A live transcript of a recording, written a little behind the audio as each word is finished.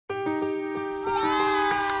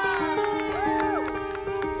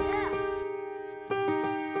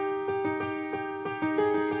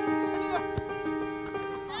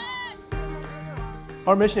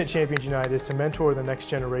Our mission at Champions United is to mentor the next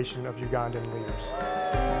generation of Ugandan leaders.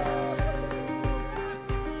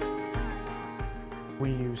 We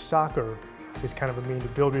use soccer as kind of a means to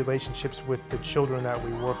build relationships with the children that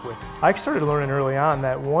we work with. I started learning early on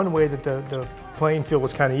that one way that the playing field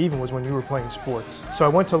was kind of even was when you were playing sports. So I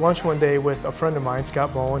went to lunch one day with a friend of mine,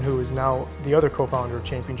 Scott Bowen, who is now the other co-founder of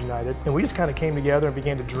Champions United, and we just kind of came together and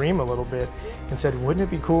began to dream a little bit and said, wouldn't it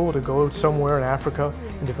be cool to go somewhere in Africa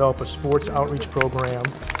and develop a sports outreach program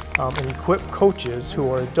and equip coaches who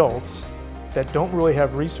are adults that don't really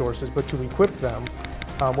have resources, but to equip them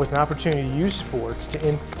with an opportunity to use sports to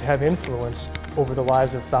have influence over the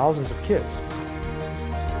lives of thousands of kids.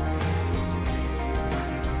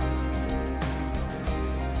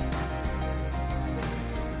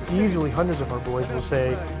 Easily hundreds of our boys will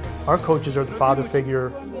say our coaches are the father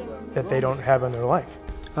figure that they don't have in their life.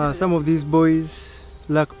 Some of these boys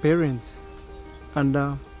lack parents,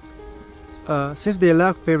 and since they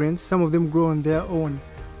lack parents, some of them grow on their own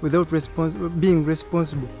without being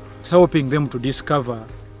responsible. It's helping them to discover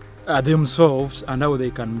themselves and how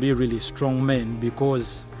they can be really strong men,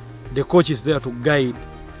 because the coach is there to guide,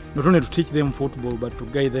 not only to teach them football, but to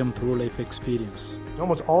guide them through life experience.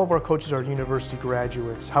 Almost all of our coaches are university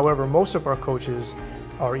graduates. However, most of our coaches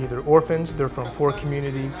are either orphans, they're from poor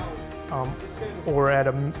communities, or at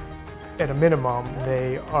a minimum,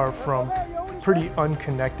 they are from pretty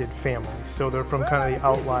unconnected families. So they're from kind of the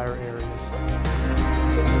outlier areas.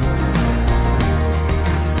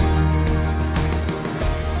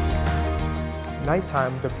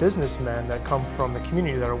 Nighttime, the businessmen that come from the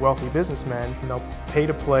community that are wealthy businessmen, they'll pay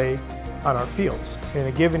to play on our fields. In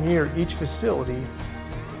a given year, each facility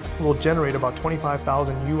will generate about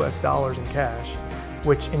 $25,000 US in cash,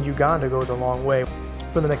 which in Uganda goes a long way.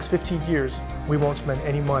 For the next 15 years, we won't spend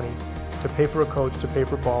any money to pay for a coach, to pay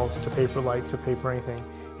for balls, to pay for lights, to pay for anything.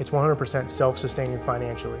 It's 100% self-sustaining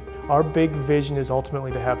financially. Our big vision is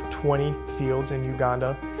ultimately to have 20 fields in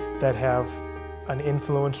Uganda that have an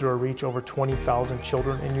influence or a reach over 20,000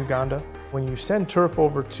 children in Uganda. When you send turf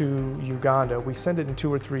over to Uganda, we send it in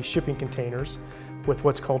 2 or 3 shipping containers with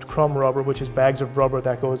what's called crumb rubber, which is bags of rubber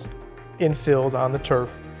that goes in fills on the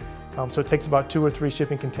turf. So it takes about 2 or 3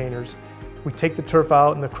 shipping containers. We take the turf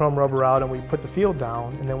out and the crumb rubber out and we put the field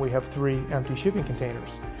down, and then we have 3 empty shipping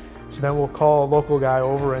containers. So then we'll call a local guy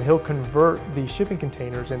over and he'll convert these shipping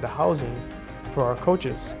containers into housing for our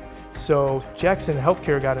coaches. So Jackson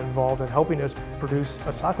Healthcare got involved in helping us produce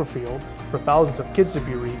a soccer field for thousands of kids to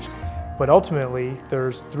be reached. But ultimately,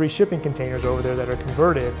 there's 3 shipping containers over there that are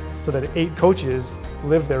converted so that 8 coaches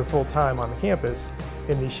live there full time on the campus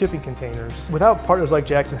in these shipping containers. Without partners like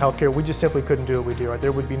Jackson Healthcare, we just simply couldn't do what we do.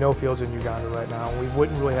 There would be no fields in Uganda right now. We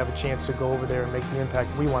wouldn't really have a chance to go over there and make the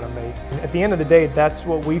impact we want to make. And at the end of the day, that's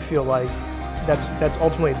what we feel like, that's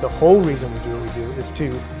ultimately the whole reason we do what we do, is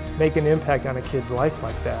to make an impact on a kid's life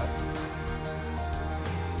like that.